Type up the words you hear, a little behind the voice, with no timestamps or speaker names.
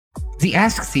The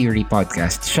Ask Theory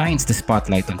podcast shines the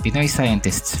spotlight on Pinoy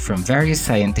scientists from various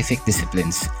scientific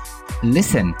disciplines.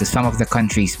 Listen to some of the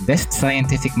country's best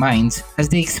scientific minds as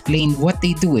they explain what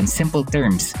they do in simple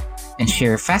terms and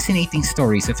share fascinating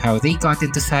stories of how they got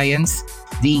into science,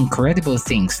 the incredible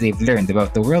things they've learned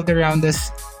about the world around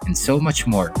us, and so much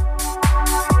more.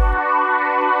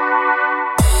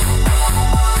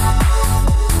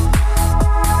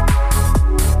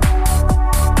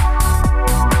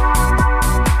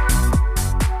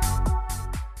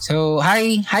 So,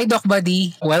 hi Doc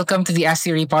Buddy. Welcome to the Ask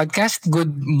Theory podcast.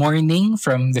 Good morning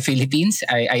from the Philippines.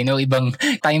 I know ibang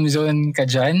time zone ka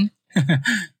dyan.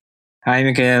 Hi,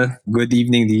 Mikael. Good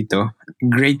evening dito.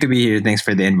 Great to be here. Thanks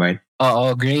for the invite.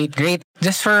 Oo, great.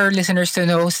 Just for listeners to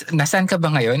know, nasaan ka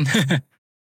ba ngayon?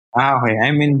 Okay.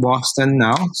 I'm in Boston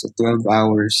now. So 12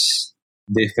 hours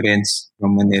difference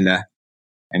from Manila.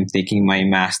 I'm taking my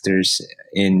master's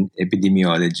in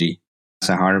epidemiology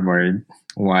sa Harvard,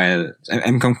 while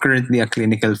I'm concurrently a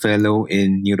clinical fellow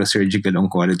in neurosurgical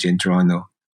oncology in Toronto.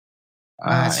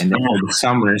 And then for the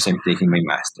summers, I'm taking my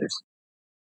master's.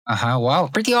 Wow.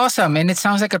 Pretty awesome. And it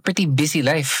sounds like a pretty busy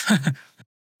life.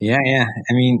 Yeah.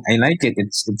 I mean, I like it.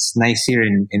 It's nice here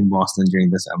in Boston during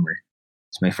the summer.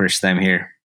 It's my first time here.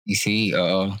 You see,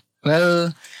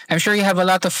 well, I'm sure you have a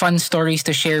lot of fun stories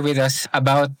to share with us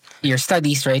about your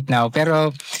studies right now.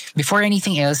 Pero before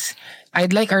anything else,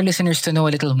 I'd like our listeners to know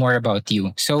a little more about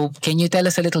you. So can you tell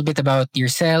us a little bit about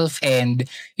yourself and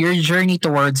your journey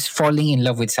towards falling in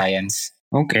love with science?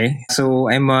 Okay,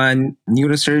 so I'm a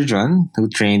neurosurgeon who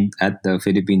trained at the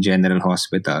Philippine General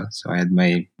Hospital. So I had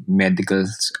my medical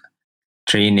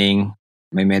training.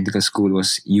 My medical school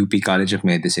was UP College of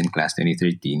Medicine, class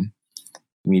 2013.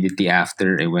 Immediately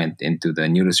after, I went into the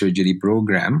neurosurgery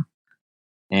program.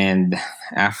 And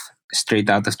straight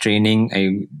out of training,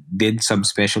 I did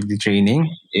subspecialty training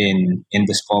in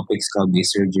endoscopic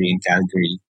skull-base surgery in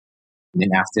Calgary. And then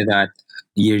after that,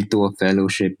 year 2 of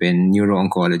fellowship in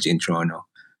neuro-oncology in Toronto.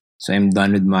 So I'm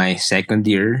done with my second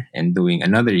year and doing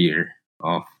another year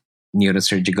of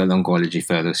neurosurgical oncology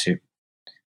fellowship.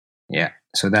 Yeah,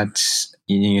 so that's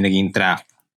yung naging track.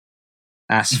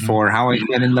 As for how I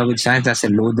fell in love with science, that's a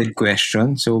loaded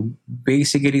question. So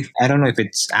basically, I don't know if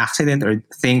it's accident or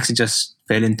things just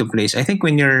fell into place. I think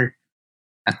when you're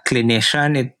a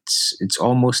clinician, it's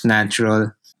almost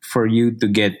natural for you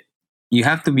to you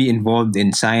have to be involved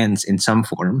in science in some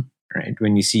form, right?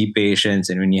 When you see patients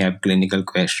and when you have clinical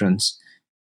questions,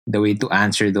 the way to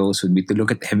answer those would be to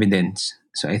look at evidence.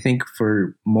 So I think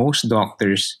for most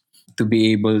doctors to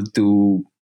be able to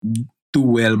do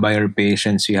well by our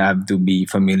patients, you have to be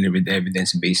familiar with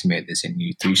evidence-based medicine.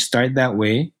 You start that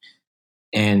way,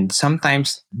 and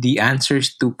sometimes the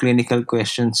answers to clinical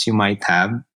questions you might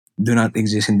have do not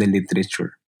exist in the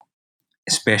literature,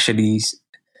 especially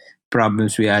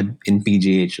problems we had in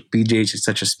PGH. PGH is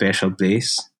such a special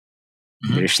place.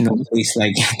 There's no place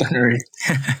like it on earth.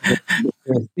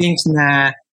 The things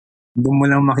na doon mo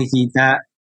lang makikita,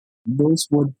 those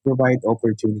would provide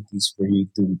opportunities for you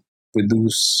to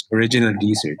produce original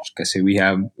research because we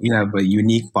have a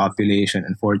unique population.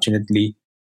 Unfortunately,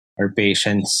 our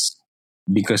patients,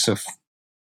 because of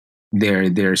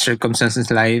their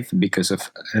circumstances in life, because of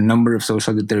a number of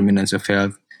social determinants of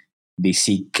health, they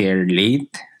seek care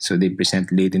late, so they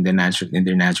present late in their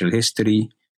natural history.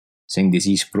 Saying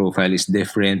disease profile is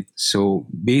different. So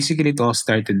basically, it all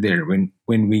started there when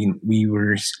we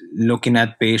were looking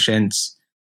at patients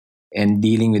and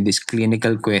dealing with these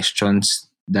clinical questions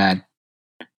that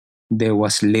there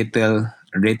was little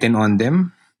written on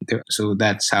them. So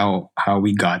that's how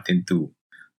we got into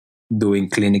doing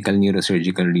clinical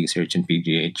neurosurgical research in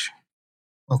PGH.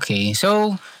 Okay,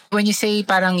 so when you say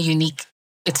parang unique,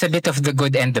 it's a bit of the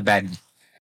good and the bad.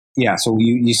 Yeah, so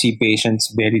you see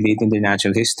patients very late in their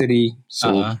natural history.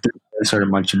 So tumors are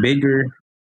much bigger.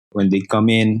 When they come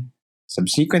in,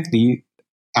 subsequently,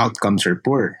 outcomes are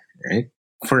poor, right?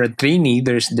 For a trainee,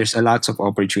 there's a lots of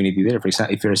opportunity there. For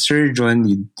example, if you're a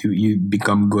surgeon, you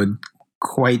become good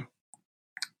quite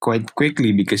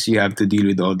quickly because you have to deal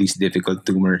with all these difficult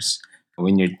tumors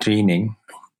when you're training.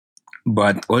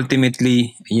 But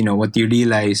ultimately, what you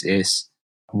realize is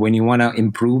when you want to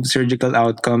improve surgical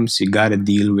outcomes, you got to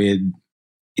deal with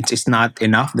it's not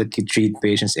enough that you treat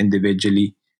patients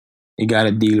individually. You got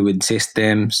to deal with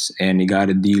systems and you got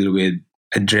to deal with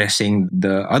addressing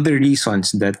the other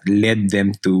reasons that led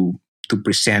them to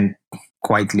present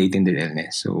quite late in their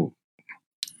illness. So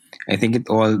I think it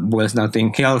all boils down to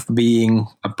health being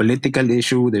a political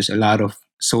issue. There's a lot of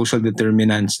social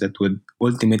determinants that would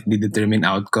ultimately determine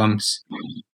outcomes.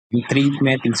 The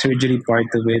treatment and surgery part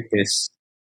of it is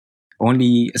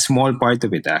only a small part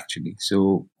of it actually.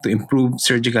 So to improve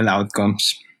surgical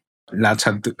outcomes, lots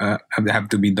have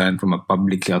to be done from a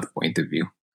public health point of view.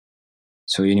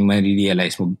 So yun yung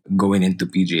ma-realize mo going into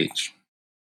PGH.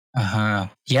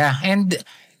 Yeah, and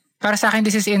para sa akin,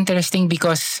 this is interesting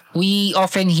because we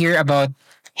often hear about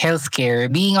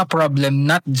healthcare being a problem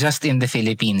not just in the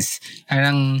Philippines.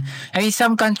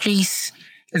 Some countries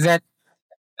that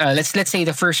let's say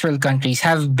the first world countries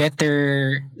have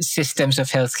better systems of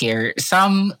healthcare.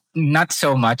 Some not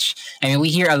so much. I mean, we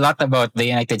hear a lot about the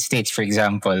United States, for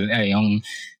example, yung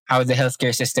how the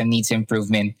healthcare system needs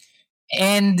improvement.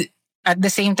 And at the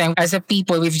same time, as a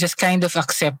people, we've just kind of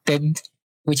accepted,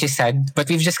 which is sad, but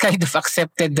we've just kind of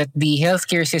accepted that the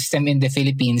healthcare system in the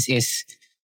Philippines is,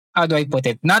 how do I put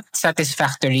it, not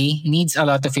satisfactory, needs a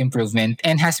lot of improvement,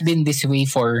 and has been this way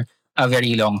for a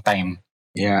very long time.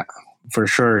 Yeah, for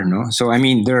sure. No, so I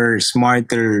mean, there are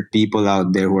smarter people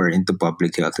out there who are into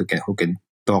public health who can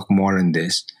talk more on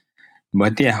this.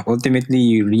 But yeah, ultimately,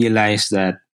 you realize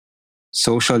that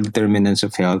social determinants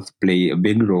of health play a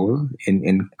big role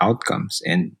in outcomes,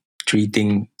 and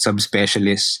treating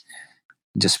subspecialists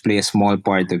just play a small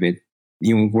part of it.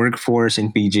 Yung workforce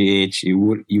in PGH,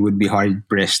 you would be hard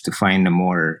pressed to find a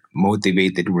more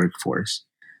motivated workforce.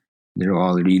 They're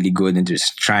all really good and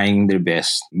just trying their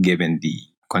best given the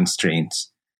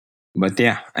constraints. But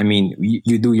yeah, I mean,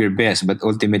 you do your best, but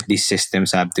ultimately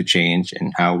systems have to change,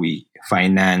 and how we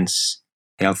finance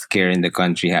healthcare in the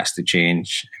country has to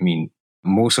change. I mean,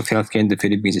 most of healthcare in the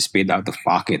Philippines is paid out of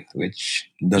pocket, which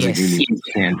doesn't really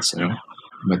make sense, you know.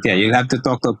 But yeah, you'll have to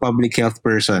talk to a public health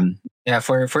person. Yeah,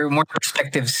 for more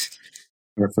perspectives.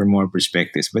 For more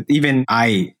perspectives. But even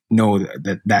I know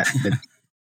that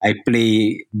I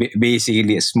play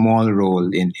basically a small role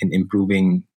in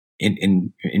improving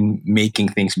in making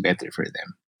things better for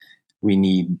them. We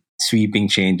need sweeping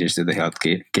changes to the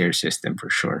healthcare care system for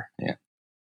sure. Yeah.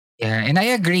 Yeah, and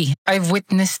I agree. I've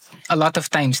witnessed a lot of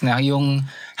times na yung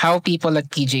how people at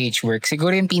PGH work.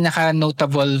 Siguro yung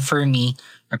pinaka-notable for me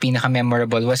or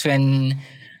pinaka-memorable was when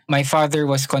my father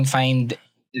was confined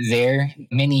there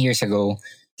many years ago.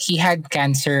 He had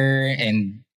cancer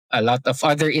and a lot of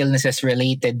other illnesses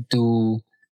related to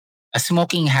a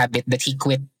smoking habit that he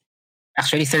quit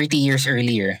actually 30 years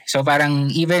earlier. So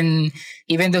parang even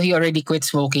though he already quit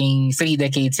smoking 3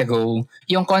 decades ago,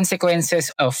 yung consequences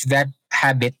of that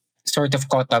habit sort of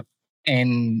caught up,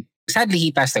 and sadly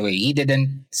he passed away. He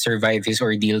didn't survive his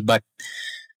ordeal, but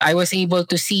I was able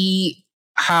to see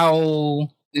how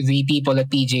the people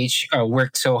at PGH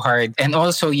worked so hard, and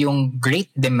also yung great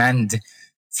demand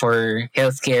for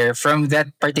healthcare from that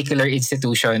particular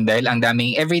institution dahil ang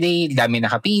daming everyday, daming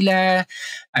nakapila,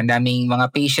 ang daming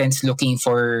mga patients looking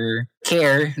for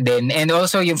care then, and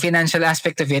also yung financial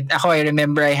aspect of it. Ako, I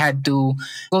remember I had to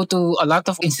go to a lot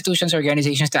of institutions,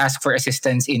 organizations to ask for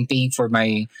assistance in paying for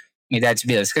my dad's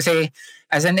bills. Kasi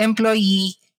as an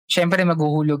employee, syempre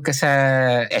maghuhulog ka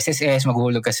sa SSS,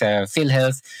 maghuhulog ka sa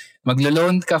PhilHealth,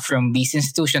 maglo-loan ka from these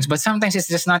institutions, but sometimes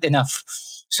it's just not enough.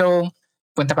 So,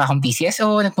 punta pa akong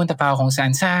PCSO, nagpunta pa akong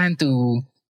saan-saan to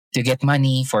get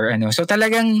money for ano. So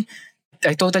talagang,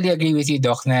 I totally agree with you,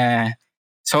 Doc, na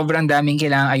sobrang daming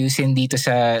kailangang ayusin dito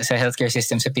sa healthcare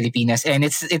system sa Pilipinas. And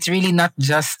it's really not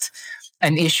just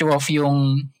an issue of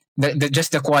yung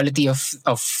just the quality of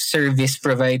service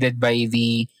provided by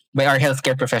our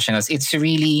healthcare professionals. It's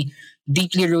really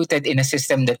deeply rooted in a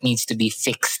system that needs to be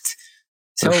fixed.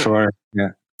 So, for sure.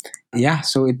 Yeah. Yeah,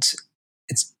 so it's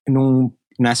nung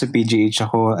nasa PGH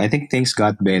ako, I think things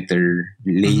got better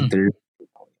later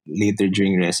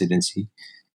during residency.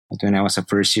 But when I was a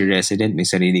first year resident, may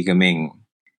sarili kaming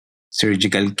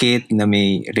surgical kit na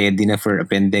may ready na for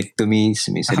appendectomies,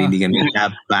 may sarili kaming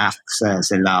lab packs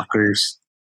sa lockers.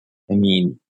 I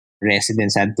mean,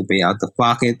 residents had to pay out of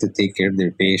pocket to take care of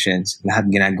their patients. Lahat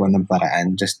ginagawa ng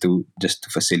paraan just to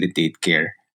facilitate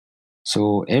care.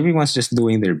 So everyone's just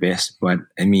doing their best, but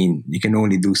I mean, you can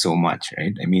only do so much,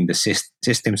 right? I mean, the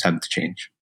systems have to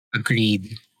change.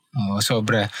 Agreed. Oh,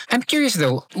 sobra. I'm curious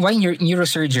though, why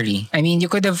neurosurgery? I mean, you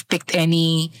could have picked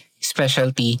any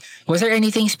specialty. Was there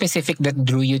anything specific that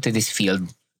drew you to this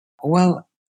field? Well,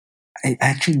 I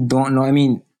actually don't know. I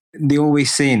mean, they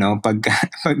always say, no, pagka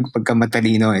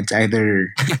matalino, it's either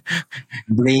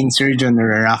brain surgeon or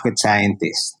a rocket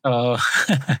scientist. Oh.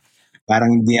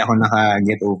 Parang hindi ako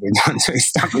naka-get over doon. So I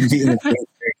stuck with being a brain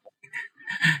surgeon.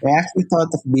 I actually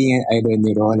thought of being either a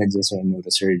neurologist or a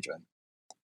neurosurgeon.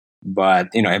 But,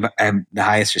 you know, I have the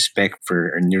highest respect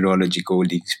for neurology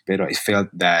colleagues. Pero I felt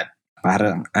that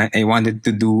parang I wanted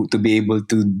to be able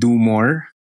to do more.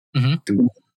 Mm-hmm.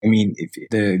 I mean,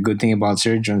 the good thing about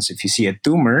surgeons, if you see a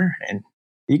tumor and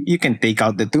you can take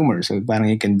out the tumor. So parang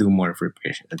you can do more for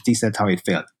patient. At least that's how I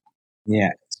felt.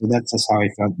 Yeah. So that's just how I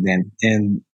felt then.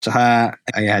 And tsaka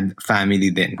I had family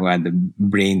then who had the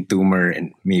brain tumor,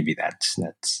 and maybe that's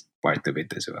part of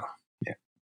it as well. Yeah.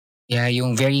 Yeah,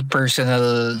 yung very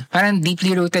personal, parang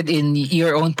deeply rooted in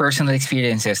your own personal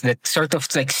experiences that sort of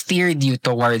like steered you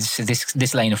towards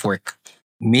this line of work.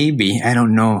 Maybe. I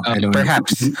don't know. I don't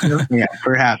Perhaps. know. Yeah,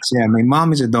 perhaps. Yeah. My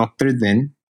mom is a doctor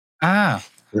then. Ah,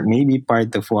 Maybe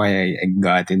part of why I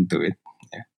got into it.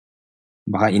 Yeah.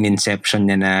 Baka in inception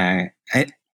niya na,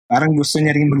 parang gusto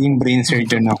niya rin maging brain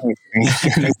surgeon ako.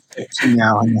 In-inception niya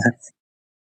ako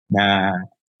na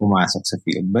pumasok sa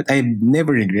field. But I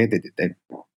never regretted it.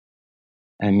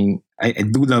 I mean, I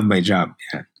do love my job.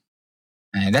 Yeah.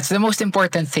 that's the most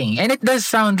important thing. And it does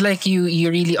sound like you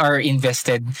really are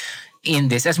invested in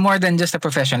this as more than just a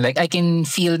profession. Like I can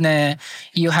feel na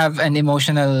you have an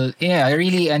emotional,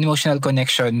 really an emotional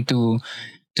connection to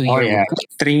your work.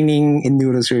 Training in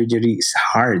neurosurgery is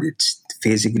hard. It's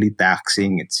physically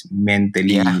taxing. It's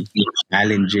mentally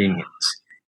challenging. It's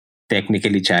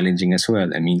technically challenging as well.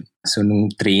 I mean, so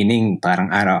nung training, parang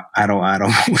araw-araw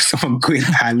mo gusto mag-quit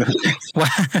halos.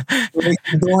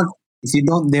 If you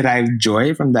don't derive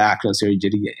joy from the actual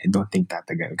surgery, I don't think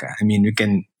tatagal ka. I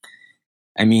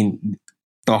mean,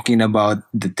 talking about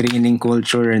the training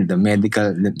culture and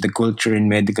the culture in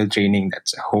medical training,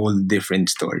 that's a whole different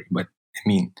story. But I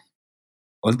mean,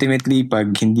 ultimately,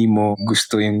 pag hindi mo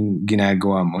gusto yung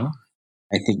ginagawa mo,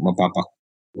 I think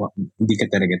hindi ka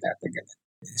talaga tatagal.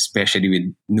 Especially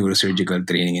with neurosurgical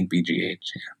training in PGH.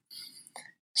 Yeah.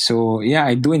 So yeah,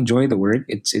 I do enjoy the work.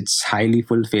 It's highly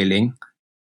fulfilling.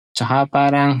 Tsaka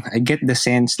parang I get the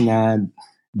sense na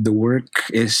the work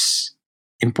is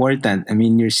important. I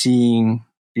mean, you're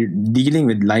dealing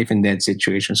with life and death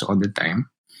situations all the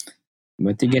time,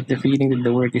 but you get the feeling that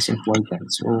the work is important.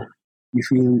 So you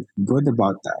feel good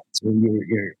about that. So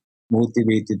you're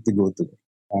motivated to go to it.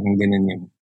 Parang ganun yung,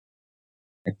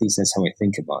 at least that's how I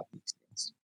think about these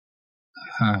things.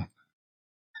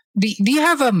 Do you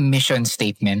have a mission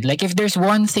statement? Like if there's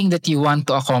one thing that you want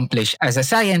to accomplish as a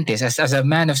scientist, as a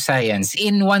man of science,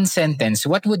 in one sentence,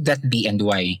 what would that be and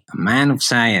why? A man of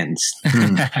science.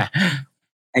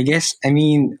 I guess, I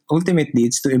mean, ultimately,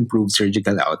 it's to improve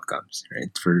surgical outcomes,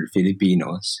 right, for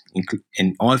Filipinos,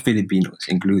 and all Filipinos,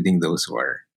 including those who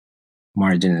are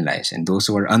marginalized and those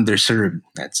who are underserved.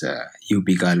 That's UP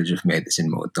College of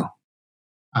Medicine motto.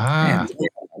 And,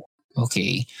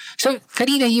 okay. So,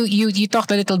 Karina, you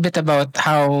talked a little bit about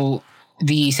how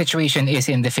the situation is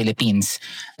in the Philippines.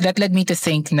 That led me to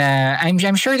think na I'm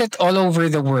sure that all over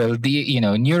the world,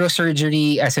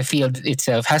 neurosurgery as a field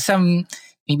itself has some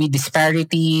maybe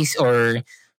disparities or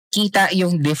kita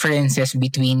yung differences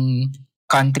between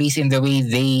countries in the way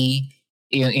they,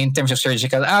 in terms of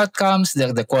surgical outcomes,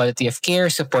 the quality of care,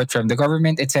 support from the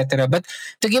government, etc. But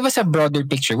to give us a broader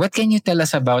picture, what can you tell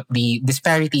us about the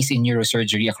disparities in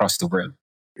neurosurgery across the world?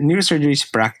 Neurosurgery is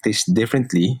practiced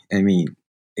differently. I mean,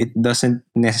 it doesn't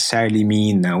necessarily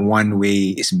mean that one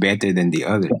way is better than the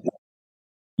other.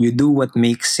 You do what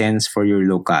makes sense for your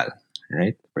locale,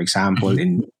 right? For example,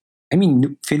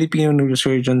 Filipino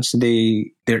neurosurgeons,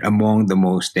 they're among the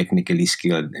most technically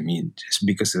skilled. I mean, just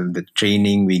because of the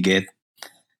training we get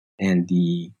and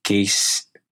the case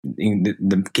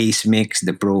mix,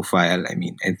 the profile. I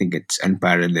mean, I think it's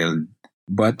unparalleled.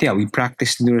 But yeah, we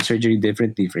practice neurosurgery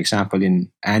differently. For example, in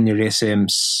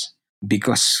aneurysms,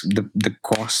 because the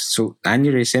cost. So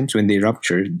aneurysms, when they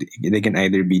rupture, they can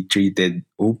either be treated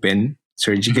open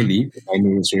surgically by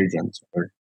neurosurgeons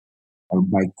or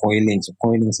by coiling. So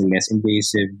coiling is a less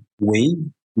invasive way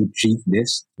to treat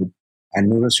this. A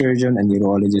neurosurgeon, a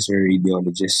neurologist, or a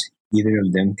radiologist, either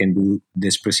of them can do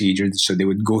this procedure. So they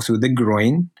would go through the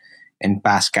groin and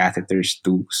pass catheters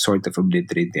to sort of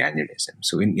obliterate the aneurysm.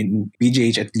 So in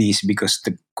PGH, at least, because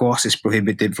the cost is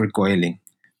prohibitive for coiling,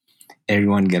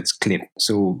 everyone gets clipped.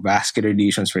 So vascular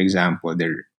lesions, for example,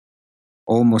 they're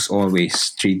almost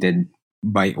always treated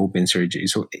by open surgery.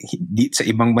 So sa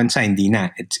ibang bansa, hindi na.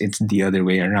 It's the other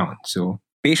way around. So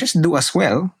patients do as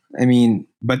well. I mean,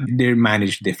 but they're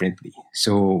managed differently.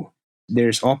 So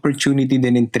there's opportunity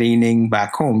then in training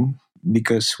back home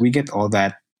because we get all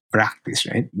that practice,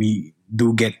 right? We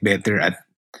do get better at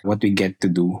what we get to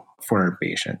do for our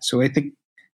patients. So I think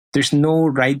there's no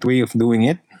right way of doing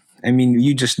it. I mean,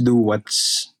 you just do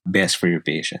what's best for your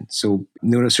patient. So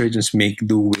neurosurgeons make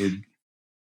do with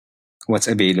what's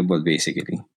available,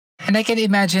 basically. And I can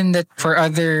imagine that for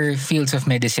other fields of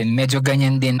medicine, medyo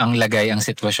ganyan din ang lagay, ang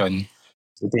sitwasyon.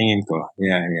 Sa tingin ko,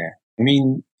 yeah. I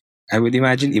mean, I would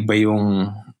imagine iba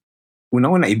yung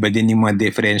Una-una, iba din yung mga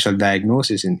differential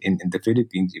diagnosis in the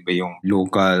Philippines. Iba yung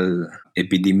local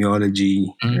epidemiology,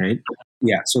 right?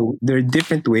 Yeah, so there are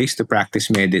different ways to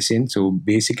practice medicine. So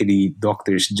basically,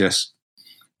 doctors just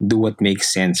do what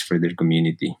makes sense for their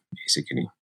community, basically.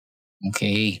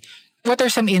 Okay. What are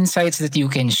some insights that you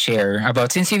can share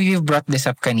about, since you've brought this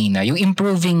up kanina, yung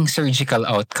improving surgical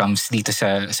outcomes dito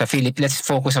sa Philippines? Let's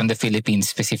focus on the Philippines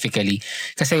specifically.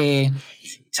 Kasi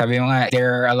sabi mo nga,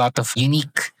 there are a lot of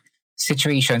unique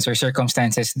situations or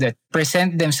circumstances that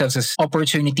present themselves as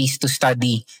opportunities to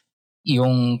study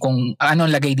yung kung anong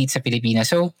lagay dito sa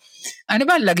Pilipinas. So, ano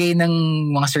ba lagay ng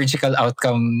mga surgical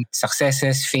outcome,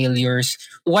 successes, failures?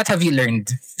 What have you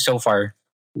learned so far?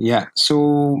 Yeah,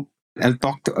 so I'll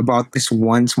talk about this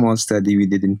one small study we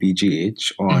did in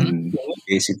PGH on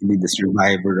basically the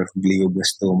survivor of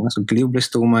glioblastoma. So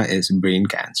glioblastoma is brain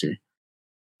cancer.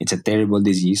 It's a terrible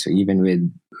disease. So even with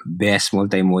best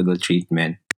multimodal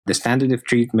treatment, the standard of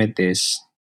treatment is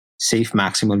safe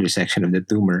maximal resection of the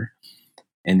tumor,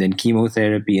 and then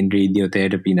chemotherapy and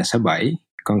radiotherapy na sabay,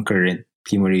 concurrent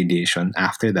chemoradiation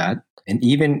after that. And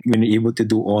even when you're able to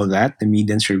do all that, the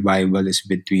median survival is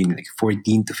between like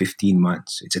 14 to 15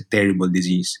 months. It's a terrible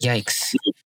disease. Yikes.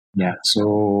 Yeah.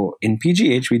 So in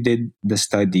PGH, we did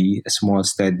a small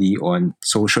study on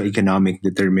socioeconomic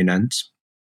determinants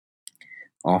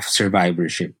of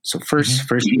survivorship. So first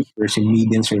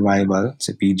median survival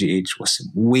sa PGH was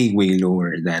way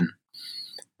lower than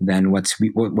what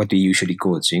we usually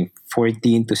quote. So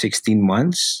 14 to 16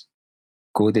 months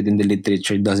quoted in the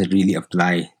literature doesn't really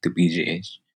apply to PGH.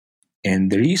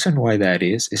 And the reason why that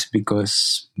is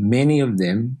because many of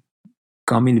them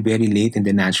come in very late in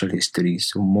the natural history.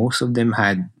 So most of them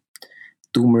had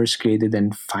tumors greater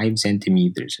than 5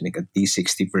 centimeters, like at least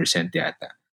 60% yata.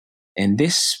 And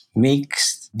this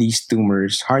makes these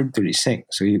tumors hard to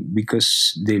resect. So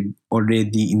because they've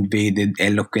already invaded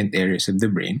eloquent areas of the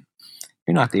brain,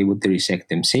 you're not able to resect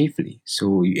them safely.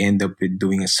 So you end up with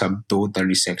doing a subtotal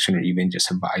resection or even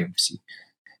just a biopsy.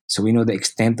 So we know the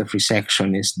extent of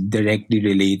resection is directly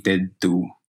related to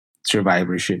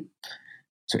survivorship.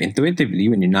 So intuitively,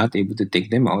 when you're not able to take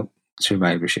them out,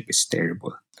 survivorship is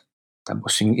terrible.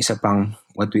 Tapos yung isa pang,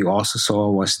 what we also saw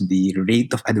was the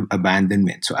rate of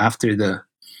abandonment. So after the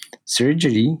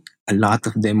surgery, a lot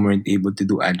of them weren't able to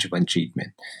do adjuvant treatment.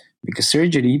 Because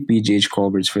surgery, PGH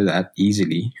covers for that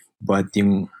easily. But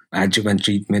yung adjuvant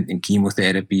treatment in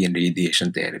chemotherapy and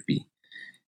radiation therapy,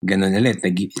 ganun ulit,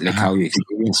 like how you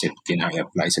experience it, can I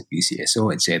apply sa PCSO,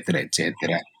 etc.,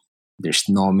 etc. There's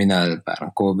nominal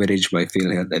parang coverage by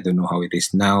PhilHealth. I don't know how it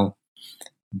is now,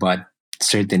 but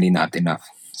certainly not enough.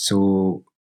 So,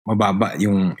 mababa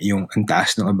yung ang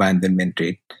taas ng abandonment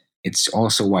rate. It's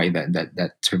also why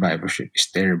that survivorship is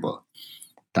terrible.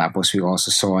 Tapos we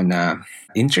also saw na,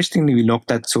 interestingly, we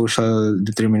looked at social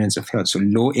determinants of health. So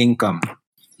low income,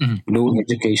 low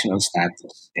educational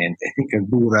status, and I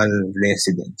think rural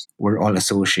residents were all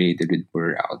associated with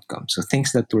poor outcomes. So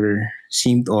things that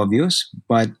seemed obvious,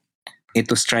 but it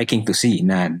was striking to see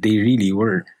na they really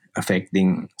were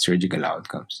affecting surgical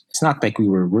outcomes. It's not like we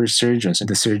were worse surgeons, and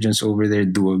the surgeons over there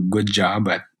do a good job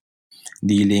at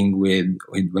dealing with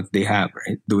what they have,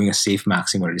 right? Doing a safe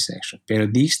maximal resection. Pero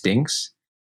these things,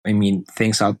 I mean,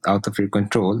 things out of your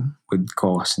control could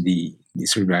cause the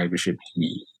survivorship to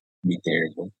be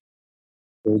terrible.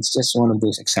 So it's just one of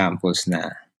those examples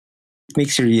na it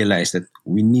makes you realize that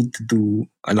we need to do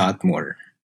a lot more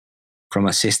from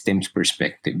a systems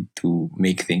perspective to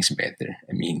make things better.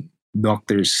 I mean,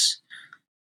 doctors,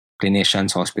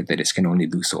 clinicians, hospitalists can only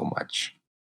do so much.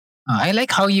 I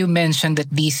like how you mentioned that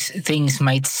these things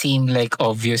might seem like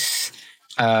obvious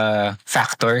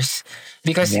factors,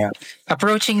 because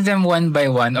approaching them one by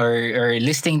one or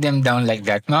listing them down like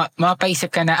that,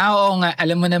 mapaisip ka na, oo nga,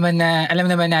 alam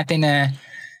naman natin na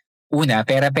una,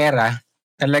 pera,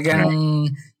 talagang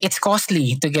it's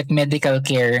costly to get medical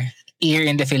care here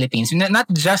in the Philippines. Not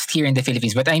just here in the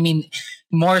Philippines, but I mean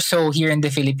more so here in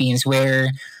the Philippines, where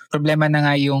problema na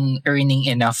nga yung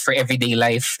earning enough for everyday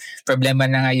life. Problema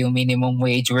na nga yung minimum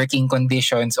wage, working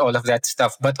conditions, all of that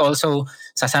stuff. But also,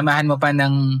 sasamahan mo pa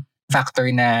ng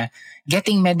factor na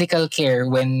getting medical care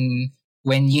when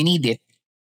you need it.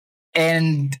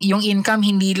 And yung income,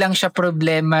 hindi lang siya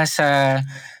problema sa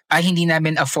hindi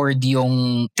namin afford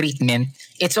yung treatment.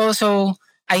 It's also,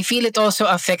 I feel it also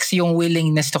affects yung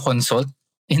willingness to consult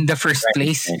in the first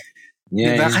place.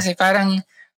 Yeah, diba? Kasi parang,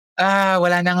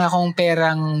 wala na nga akong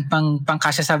perang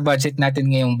pangkasya sa budget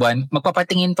natin ngayong buwan.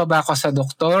 Magpapatingin pa ba ako sa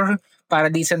doktor para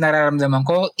di sa nararamdaman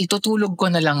ko? Itutulog ko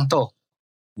na lang to.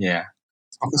 Yeah.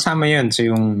 Kasama yun. So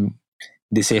yung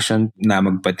decision na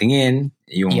magpatingin,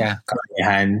 yung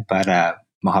kakayahan para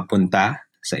makapunta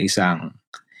sa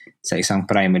isang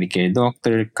primary care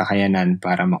doctor, kakayanan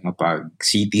para makapag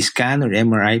CT scan or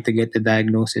MRI to get the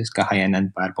diagnosis,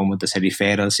 kakayanan para pumunta sa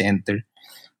referral center.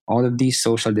 All of these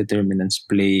social determinants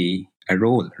play a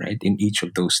role, right, in each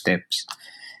of those steps.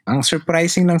 Ang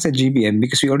surprising lang sa GBM,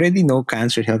 because we already know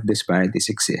cancer health disparities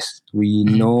exist. We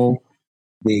know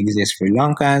they exist for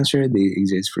lung cancer, they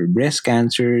exist for breast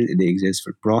cancer, they exist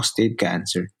for prostate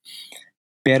cancer.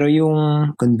 Pero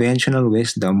yung conventional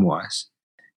wisdom was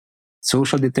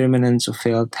social determinants of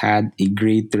health had a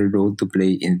greater role to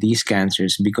play in these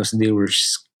cancers because they were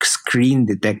screen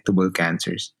detectable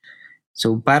cancers.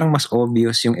 So parang mas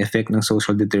obvious yung effect ng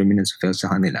social determinants of health sa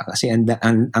kanila kasi ang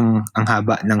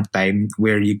haba ng time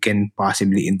where you can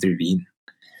possibly intervene.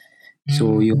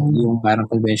 So yung parang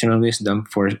conventional wisdom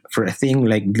for a thing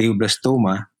like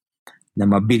glioblastoma na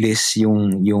mabilis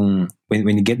yung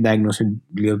when you get diagnosed with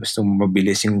glioblastoma,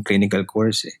 mabilis yung clinical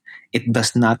course. It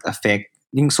does not affect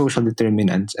yung social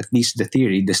determinants, at least the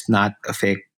theory does not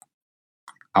affect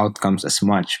outcomes as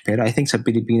much. Pero I think sa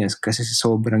Pilipinas kasi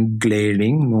sobrang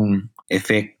glaring nung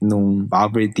effect nung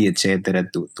poverty etc.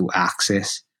 to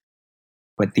access,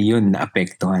 pati yun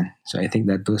naapektuhan. So I think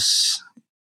that was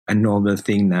a novel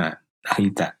thing na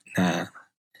nakita na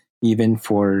even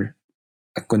for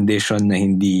a condition na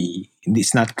hindi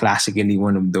it's not classically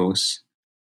one of those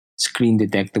screen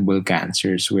detectable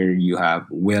cancers where you have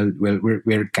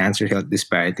where cancer health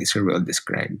disparities are well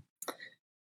described,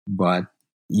 but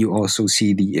you also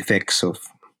see the effects of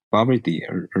poverty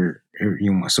or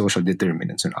yung social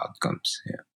determinants and outcomes.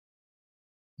 Yeah.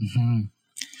 Mm-hmm.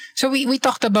 So we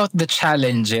talked about the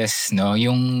challenges, no?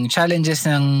 Yung challenges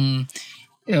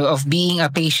of being a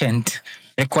patient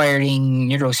requiring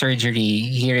neurosurgery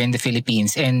here in the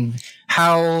Philippines and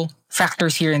how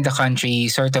factors here in the country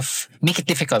sort of make it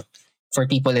difficult for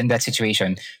people in that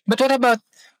situation. But what about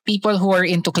people who are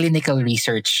into clinical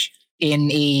research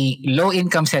in a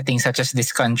low-income setting such as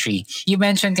this country? You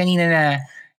mentioned kanina na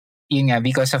yun nga,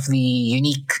 because of the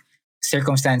unique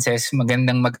circumstances,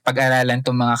 magandang magpag-aralan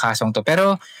tong mga kasong to.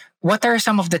 Pero what are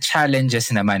some of the challenges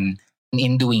naman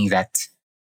in doing that?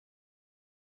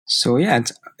 So yeah,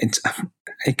 it's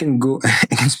I can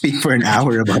speak for an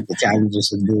hour about the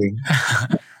challenges of doing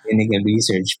clinical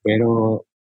research. Pero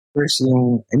first,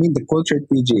 the culture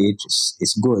at PGH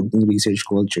is good. The research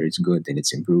culture is good and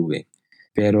it's improving.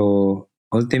 Pero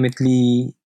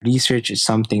ultimately, research is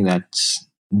something that's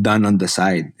done on the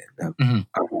side.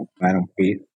 Parang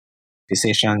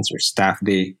physicians or staff,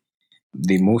 they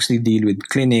mostly deal with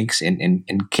clinics and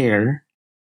care.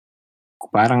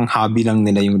 Parang hobby lang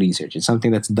nila yung research. It's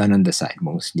something that's done on the side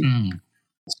mostly.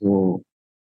 So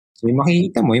yung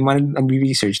makikita mo, yung mga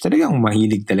nag-research, talagang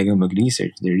mahilig talaga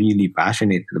mag-research. They're really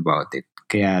passionate about it.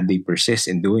 Kaya they persist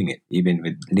in doing it, even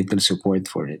with little support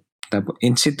for it. Tapos,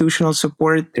 institutional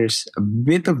support, there's a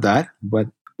bit of that, but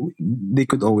they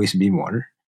could always be more.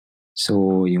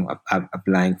 So, yung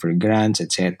applying for grants,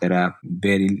 etc.,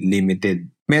 very limited.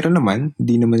 Meron naman,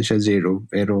 hindi naman siya zero,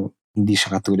 pero hindi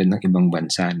siya katulad ng ibang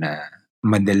bansa na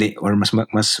madali or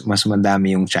mas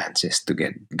madami yung chances to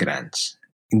get grants.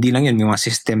 Hindi lang yun, may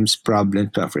mga systems problem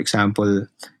pa. For example,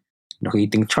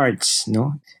 locating charts,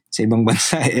 no? Sa ibang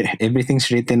bansa,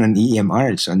 everything's written on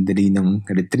EMRs, on dali ng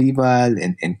retrieval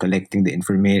and collecting the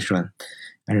information.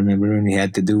 I remember when we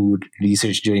had to do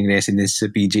research during residency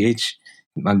sa PGH,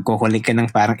 magkukulik ka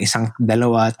ng parang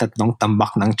dalawa, tatlong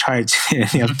tambak ng charts.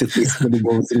 You have to physically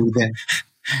go through them.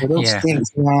 So those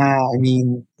things,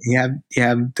 you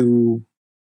have to,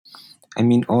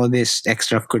 all this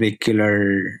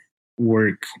extracurricular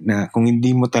work na kung hindi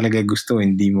mo talaga gusto,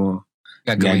 hindi mo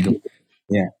gagawin.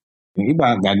 Yeah. Yung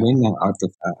iba, gagawin lang out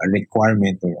of a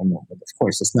requirement or ano. But of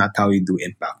course, that's not how you do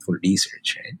impactful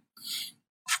research, right?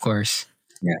 Of course.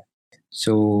 Yeah.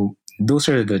 So, those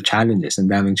are the challenges, and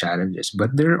daming challenges.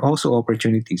 But there are also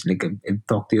opportunities. Like I've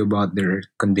talked to you about, there are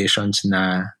conditions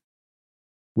na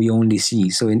we only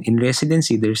see. So, in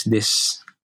residency, there's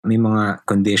may mga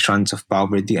conditions of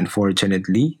poverty,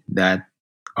 unfortunately, that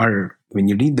are, when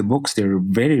you read the books, they're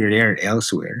very rare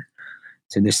elsewhere.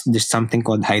 So there's something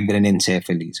called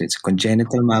hydranencephaly. So it's a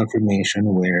congenital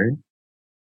malformation where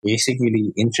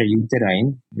basically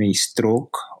intrauterine may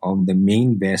stroke of the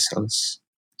main vessels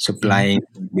supplying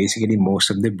basically most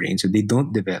of the brain, so they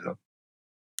don't develop.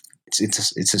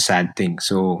 It's a sad thing.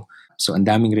 So ang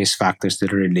daming risk factors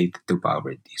that are related to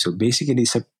poverty. So basically,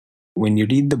 when you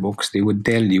read the books, they would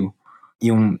tell you,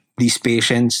 these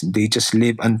patients, they just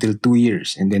live until 2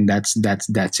 years, and then that's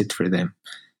it for them.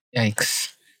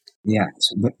 Yikes. Yeah.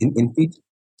 So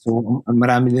so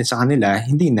marami din sa kanila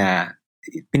hindi na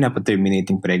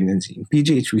pinapa-terminating pregnancy. In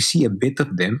PGH, we see a bit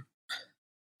of them,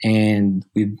 And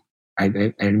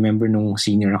I remember nung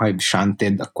senior ako, I've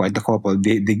shunted quite a couple.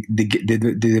 They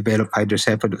develop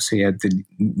hydrocephalus. So you have to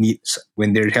need,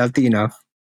 when they're healthy enough,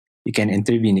 you can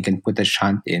intervene, you can put a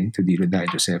shunt in to deal with the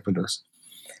hydrocephalus.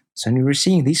 So we were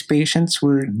seeing these patients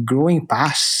were growing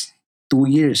past 2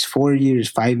 years, 4 years,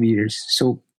 5 years.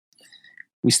 So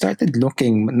we started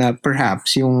looking na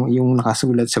perhaps yung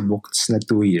nakasulat sa books na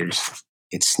 2 years,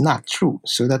 it's not true.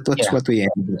 So that's Yeah. what we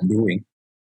ended up doing.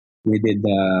 We did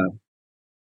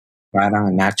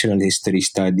parang natural history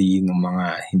study ng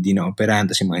mga hindi na-operahan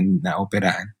tapos yung mga hindi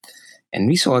na-operahan. And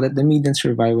we saw that the median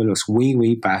survival was way,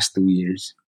 way past 2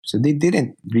 years. So they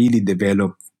didn't really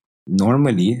develop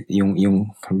normally, yung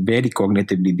very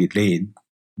cognitively delayed.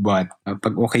 But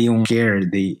pag okay yung care,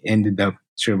 they ended up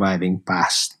surviving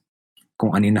past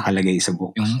kung ano yung nakalagay sa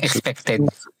books. Yung expected.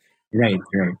 So, right.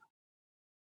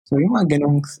 So yung mga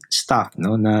ganong stuff,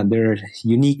 no, na there are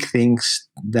unique things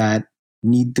that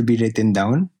need to be written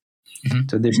down. Mhm.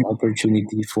 So there's an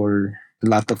opportunity for a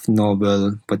lot of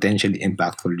novel, potentially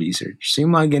impactful research. So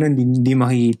yung mga ganon, hindi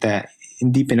makikita,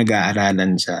 hindi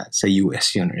pinag-aaralan sa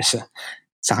US yun or sa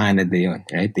Canada yun,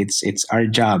 right? It's our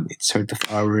job. It's sort of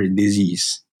our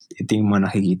disease. Ito yung mga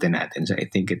nakikita natin. So I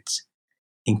think it's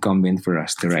incumbent for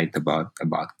us to write about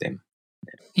them.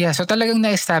 Yeah, so talagang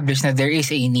na-establish na there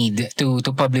is a need to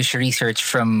publish research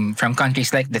from countries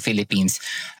like the Philippines.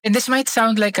 And this might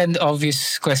sound like an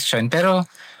obvious question, pero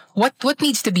what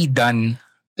needs to be done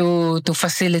to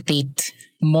facilitate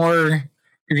more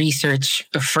research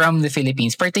from the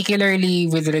Philippines, particularly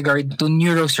with regard to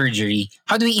neurosurgery?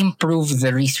 How do we improve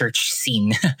the research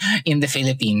scene in the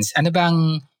Philippines? Ano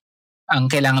bang ang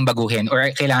kailangan baguhin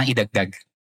or kailangan idagdag?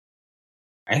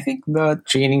 I think the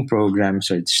training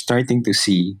programs are starting to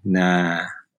see na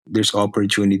there's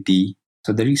opportunity.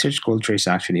 So the research culture is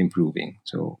actually improving.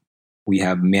 So we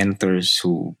have mentors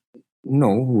who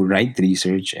write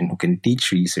research and who can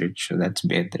teach research. So that's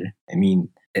better. I mean,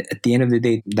 at the end of the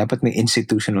day, dapat may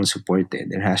institutional support.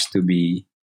 There has to be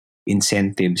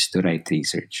incentives to write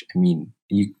research. I mean,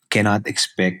 you cannot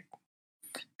expect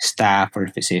staff or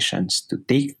physicians to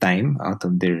take time out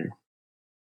of their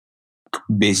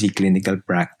busy clinical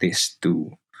practice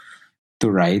to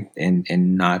write and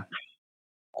not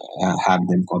have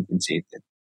them compensated.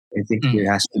 I think there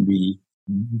has to be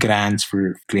grants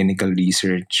for clinical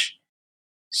research.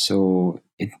 So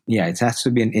it has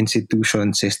to be an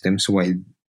institution systems wide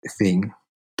thing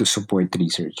to support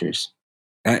researchers.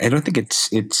 I don't think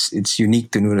it's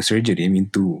unique to neurosurgery. I mean,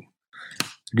 to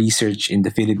research in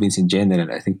the Philippines in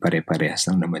general, I think pare-parehas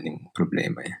lang naman yung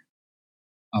problema.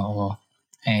 Oo,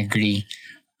 I agree.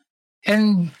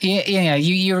 And yeah,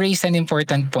 you raised an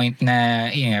important point na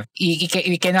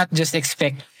we cannot just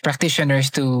expect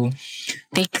practitioners to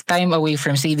take time away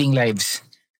from saving lives,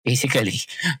 basically,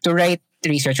 to write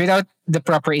research without the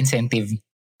proper incentive.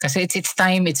 Kasi it's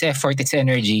time, it's effort, it's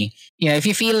energy. If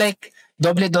you feel like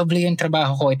doble-doble yung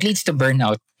trabaho ko, it leads to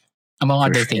burnout, among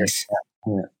other things.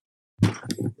 Yeah.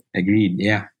 Agreed.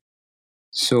 Yeah.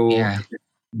 So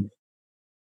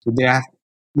they have,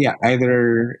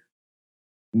 either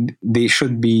they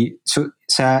should be, so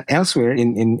sa elsewhere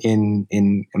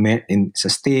in sa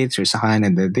States or sa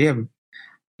Canada, they have,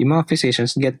 yung mga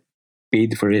physicians get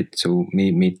paid for it. So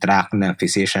may track na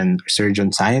physician,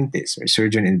 surgeon scientist or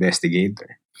surgeon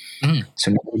investigator. So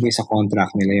nakalagay sa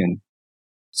contract nila yun.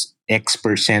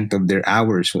 X% of their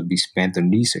hours will be spent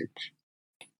on research.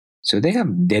 So they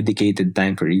have dedicated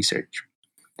time for research.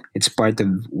 It's part of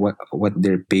what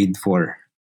they're paid for.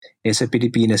 Sa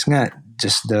Pilipinas nga,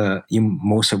 just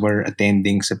most of our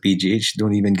attendings sa PGH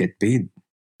don't even get paid.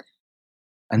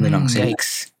 Ano lang sila?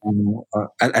 Yikes.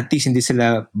 At least hindi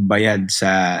sila bayad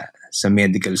sa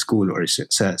medical school or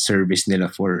sa service nila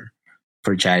for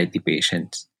charity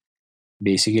patients.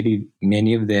 Basically,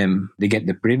 many of them, they get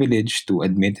the privilege to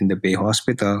admit in the Bay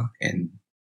Hospital, and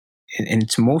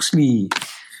it's mostly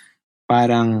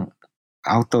parang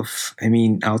out of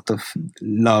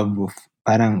love,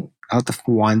 parang out of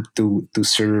want to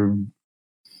serve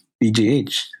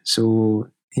PGH.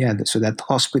 So so that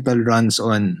hospital runs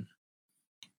on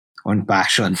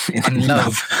passion and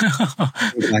love.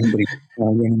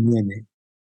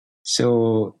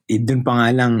 So dun pa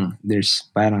nga lang, there's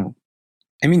parang,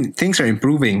 things are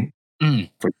improving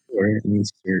for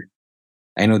sure.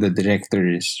 I know the director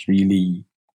is really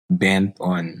bent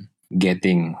on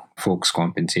getting folks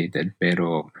compensated,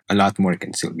 pero a lot more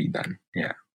can still be done.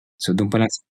 Yeah. So doon pa lang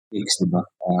sa takes, diba?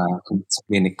 Sa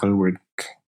clinical work,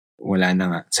 wala na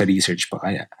nga. Sa research pa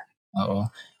kaya. Oo.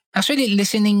 Actually,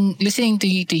 listening to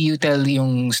you tell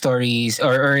yung stories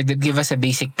or give us a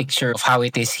basic picture of how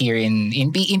it is here in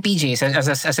PJs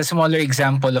as a smaller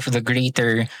example of the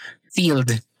greater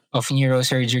field of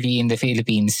neurosurgery in the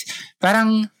Philippines.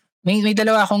 Parang may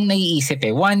dalawa akong naiisip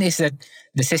eh. One is that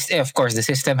the system, of course, the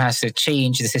system has to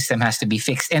change, the system has to be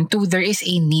fixed. And two, there is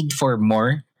a need for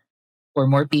more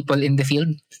people in the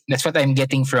field. That's what I'm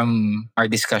getting from our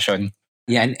discussion.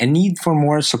 Yeah, and a need for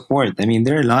more support. I mean,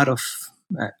 there are a lot of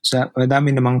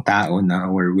madami namang tao na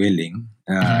were willing.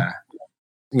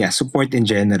 Yeah, support in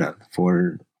general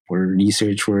for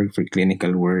research work, for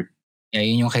clinical work. Yeah,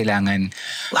 yun yung kailangan.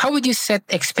 How would you set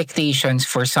expectations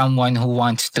for someone who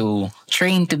wants to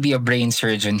train to be a brain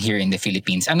surgeon here in the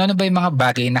Philippines? Ano na ba yung mga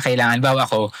bagay na kailangan? Bawa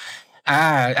ako,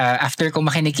 after ko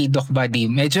makinig kay Doc Buddy,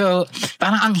 medyo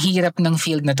parang ang hirap ng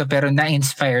field na to pero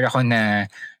na-inspire ako na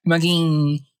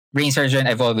maging brain surgeon.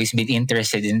 I've always been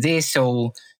interested in this.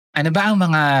 So, ano ba ang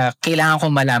mga kailangan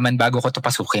kong malaman bago ko to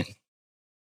pasukin?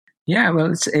 Yeah,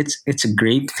 well, it's a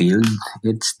great field.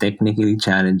 It's technically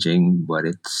challenging, but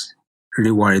it's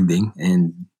rewarding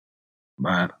and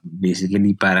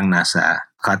basically parang nasa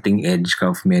cutting edge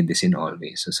ka of medicine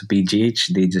always. So sa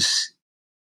PGH, they just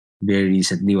very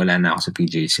recently, wala na ako sa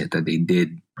PGH ito, they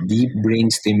did deep brain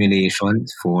stimulation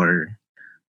for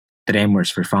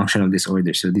tremors, for functional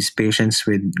disorders. So these patients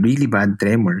with really bad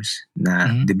tremors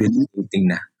na debilitating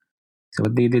na. So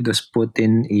what they did was put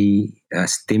in a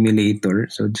stimulator.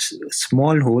 So just a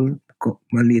small hole,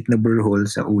 maliit na burr hole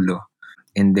sa ulo.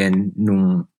 And then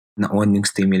nung na-on yung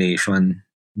stimulation,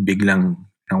 biglang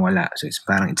nawala. So it's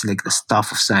like the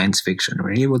stuff of science fiction.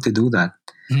 We're able to do that.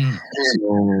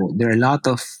 So there are a lot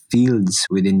of fields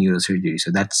within neurosurgery. So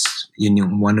that's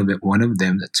yung one of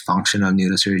them. That's functional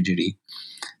neurosurgery.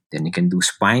 Then you can do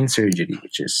spine surgery,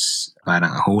 which is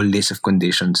parang a whole list of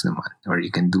conditions naman. Or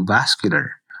you can do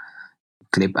vascular,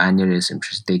 clip aneurysms,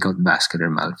 just take out vascular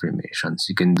malformations.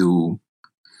 You can do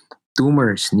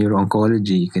tumors,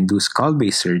 neuro-oncology. You can do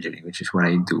skull-based surgery, which is what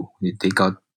I do. You take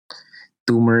out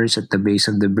tumors at the base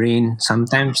of the brain,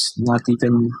 sometimes not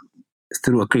even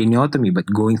through a craniotomy, but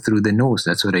going through the nose.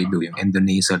 That's what I do, yung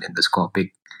endonasal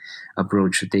endoscopic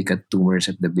approach to take out tumors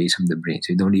at the base of the brain.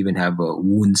 So you don't even have a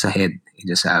wound sa head. You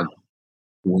just have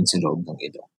wounds sa loob ng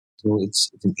ilo. So it's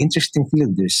an interesting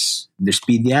field. There's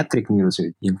pediatric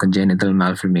neurosurgery, yung congenital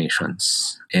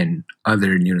malformations, and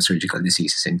other neurosurgical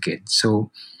diseases in kids. So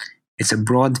it's a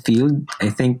broad field. I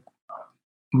think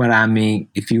marami,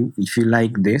 if you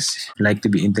like this, like to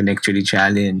be intellectually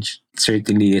challenged, it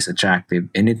certainly is attractive.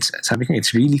 And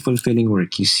it's really fulfilling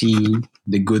work. You see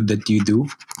the good that you do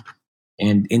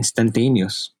and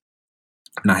instantaneous.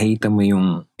 Nakita mo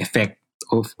yung effect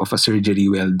of a surgery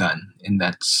well done, and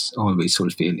that's always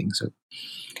fulfilling. So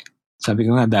sabi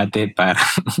ko nga dati, parang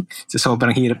sa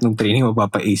sobrang hirap ng training,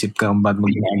 mapapaisip ka kung ba't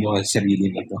magagawa sa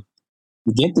sarili nito.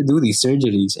 You get to do these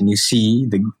surgeries and you see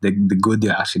the good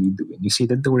you actually do. And you see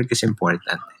that the work is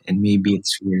important and maybe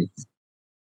it's worth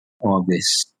all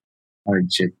this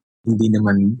hardship. Hindi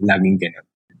naman laging ganun.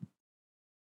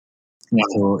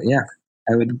 So yeah,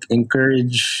 I would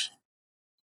encourage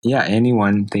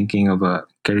anyone thinking of a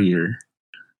career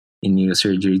in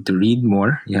neurosurgery to read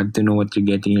more. You have to know what you're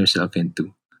getting yourself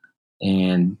into.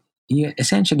 And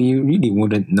essentially, you really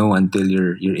wouldn't know until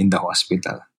you're in the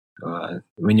hospital.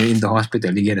 When you're in the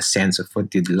hospital, you get a sense of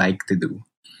what you'd like to do,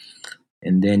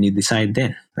 and then you decide.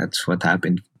 Then that's what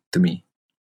happened to me.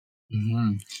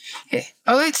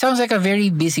 Oh, it sounds like a very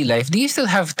busy life. Do you still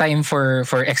have time for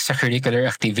extracurricular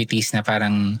activities na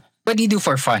parang what do you do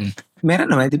for fun? Meron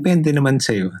naman. Depende naman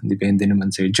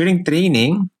sa'yo. During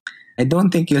training, I don't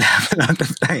think you'll have a lot of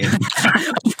time.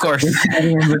 Of course.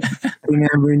 I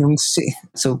remember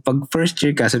so pag first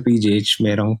year ka sa PGH,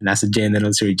 merong nasa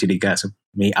general surgery ka. So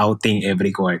may outing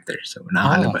every quarter. So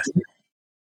nakakalabas.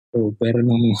 So pero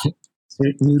nung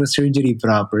neurosurgery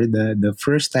proper, the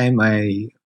first time I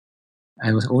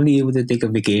was only able to take a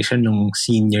vacation nung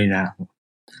senior na ako.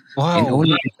 Wow. And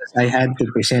only because I had to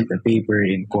present a paper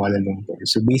in Kuala Lumpur.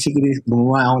 So basically,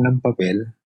 gumawa ako ng papel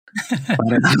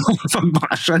para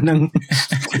pagbakasyon ng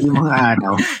yung mga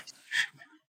araw.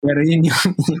 Pero yun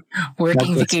yung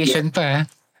working vacation pa.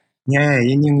 Yeah,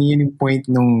 yun yung point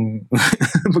nung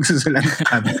pagsusulat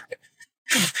namin.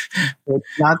 But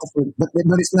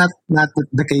it's not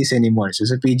the case anymore. So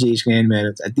sa PGH ngayon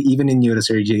meron, even in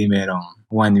neurosurgery merong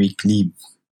 1 week leave.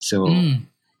 So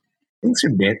things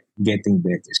are getting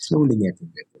better, slowly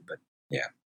getting better. But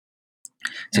yeah.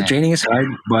 So training is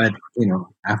hard, but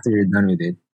after you're done with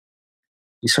it,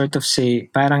 you sort of say,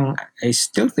 parang, I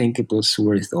still think it was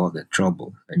worth all the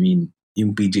trouble. I mean,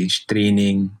 yung PGH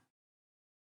training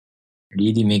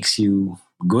really makes you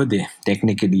good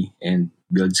technically and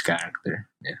builds character.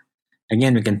 Yeah.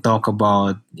 Again, we can talk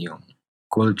about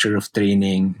culture of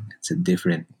training. It's a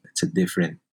different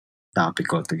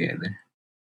topic altogether.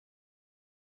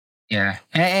 Yeah.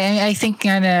 I think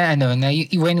nga na,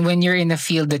 when you're in a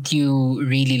field that you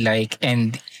really like,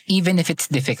 and even if it's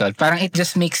difficult, parang it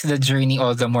just makes the journey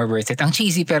all the more worth it. Ang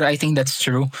cheesy, pero I think that's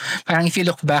true. Parang if you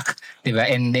look back, di ba,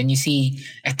 and then you see,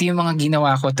 ito yung mga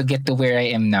ginawa ko to get to where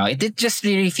I am now. It just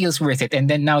really feels worth it. And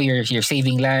then now you're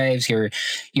saving lives, you're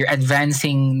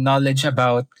advancing knowledge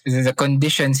about the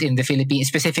conditions in the Philippines,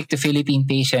 specific to Philippine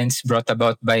patients brought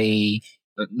about by a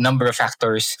number of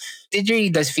factors. It really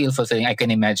does feel fulfilling, I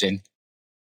can imagine.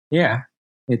 Yeah,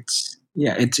 it's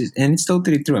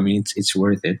totally true. I mean, it's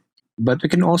worth it. But we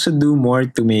can also do more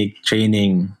to make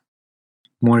training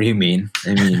more humane.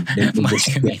 I mean, let me More just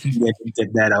humane.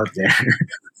 get that out there.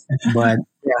 But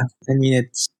yeah, I mean,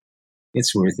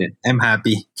 it's worth it. I'm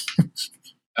happy.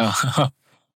 Oh.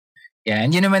 Yeah,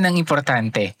 and yun naman ang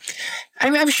importante.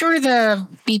 I'm sure the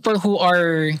people who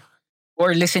are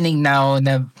listening now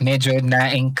na medyo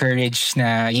na-encourage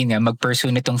na yun nga, mag-pursue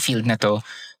nitong field na to,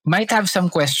 might have some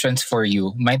questions for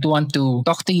you. Might want to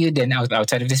talk to you then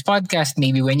outside of this podcast.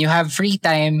 Maybe when you have free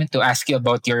time to ask you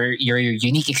about your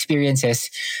unique experiences.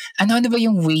 Ano ba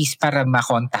yung ways para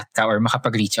makontak ka or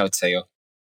makapag-reach out sa'yo?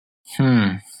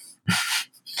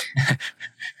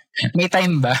 May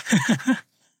time ba?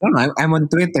 I'm on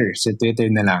Twitter. So Twitter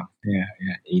na lang. Yeah,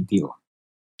 ATO.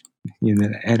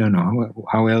 I don't know.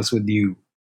 How else would you...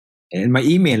 And my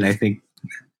email, I think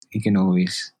you can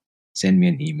always send me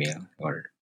an email or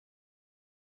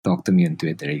talk to me on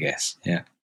Twitter, I guess. Yeah.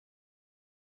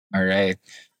 All right.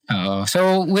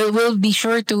 So we'll be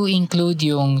sure to include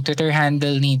yung Twitter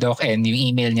handle ni Doc and yung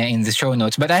email niya in the show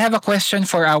notes. But I have a question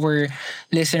for our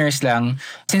listeners lang.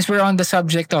 Since we're on the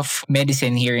subject of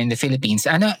medicine here in the Philippines,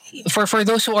 for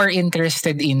those who are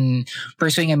interested in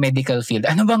pursuing a medical field,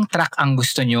 ano bang track ang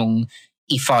gusto nyong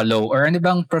i-follow, or ano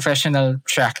bang professional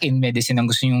track in medicine ang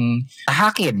gusto nyong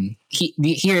hahakin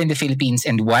here in the Philippines,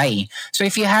 and why? So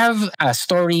if you have a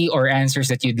story or answers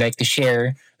that you'd like to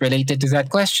share related to that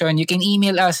question, you can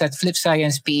email us at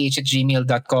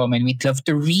flipscienceph@gmail.com, and we'd love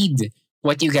to read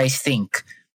what you guys think.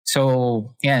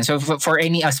 So yeah, so for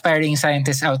any aspiring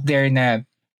scientists out there na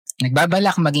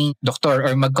nagbabalak maging doktor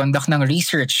or mag-conduct ng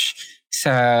research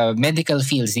sa medical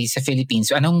fields sa Philippines,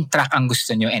 so anong track ang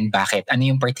gusto nyo and bakit? Ano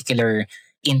yung particular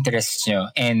interests nyo,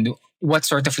 and what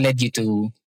sort of led you to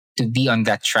be on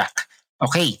that track?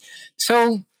 Okay,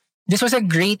 so this was a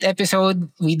great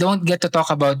episode. We don't get to talk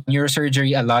about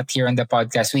neurosurgery a lot here on the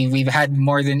podcast. We've had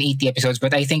more than 80 episodes,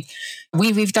 but I think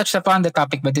we've touched upon the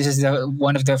topic, but this is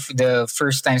one of the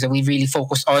first times that we've really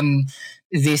focused on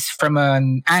this from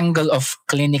an angle of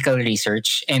clinical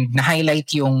research and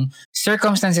na-highlight yung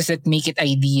circumstances that make it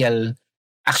ideal,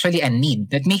 actually a need,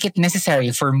 that make it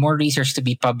necessary for more research to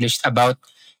be published about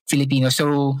Filipinos.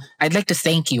 So I'd like to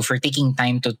thank you for taking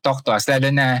time to talk to us, lalo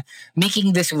na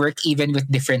making this work even with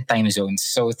different time zones.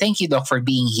 So thank you, Doc, for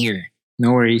being here.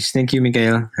 No worries. Thank you,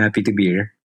 Mikhail. Happy to be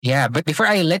here. Yeah, but before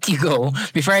I let you go,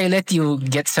 before I let you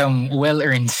get some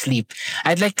well-earned sleep,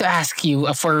 I'd like to ask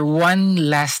you for one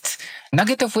last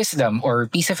nugget of wisdom or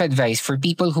piece of advice for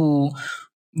people who,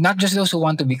 not just those who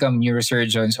want to become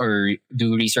neurosurgeons or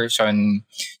do research on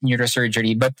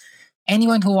neurosurgery, but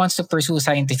anyone who wants to pursue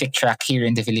scientific track here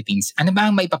in the Philippines. Ano ba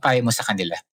ang maipapayo mo sa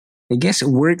kanila? I guess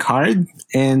work hard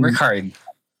and... Work hard.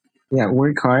 Yeah,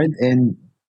 work hard and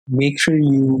make sure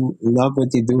you love what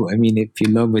you do. I mean, if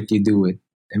you love what you do,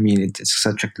 it's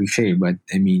such a cliche, but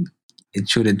I mean, it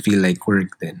shouldn't feel like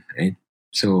work then, right?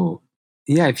 So,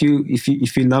 yeah, if you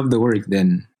love the work,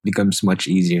 then it becomes much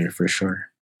easier for sure.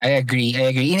 I agree.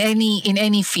 In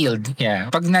any field, yeah.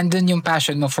 Pag nandun yung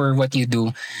passion mo for what you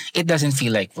do, it doesn't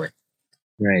feel like work.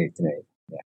 Right.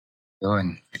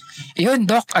 Yun,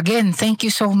 Doc, again, thank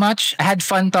you so much. I had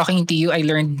fun talking to you. I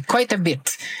learned quite a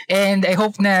bit. And I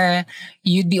hope na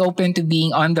you'd be open to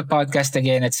being on the podcast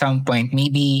again at some point.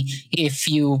 Maybe if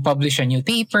you publish a new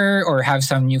paper or have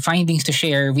some new findings to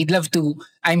share, we'd love to.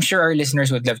 I'm sure our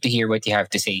listeners would love to hear what you have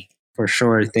to say. For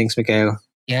sure. Thanks, Mikhail.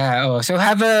 Yeah. So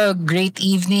have a great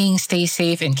evening. Stay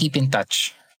safe and keep in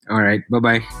touch. All right.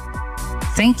 Bye-bye.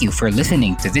 Thank you for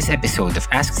listening to this episode of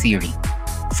Ask Theory.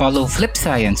 Follow Flip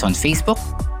Science on Facebook,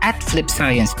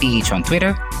 @FlipSciencePH on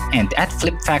Twitter, and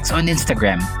 @FlipFacts on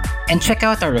Instagram. And check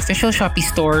out our official Shopee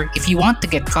store if you want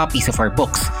to get copies of our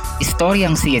books,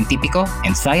 Historiang Científico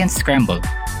and Science Scramble.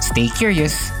 Stay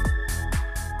curious!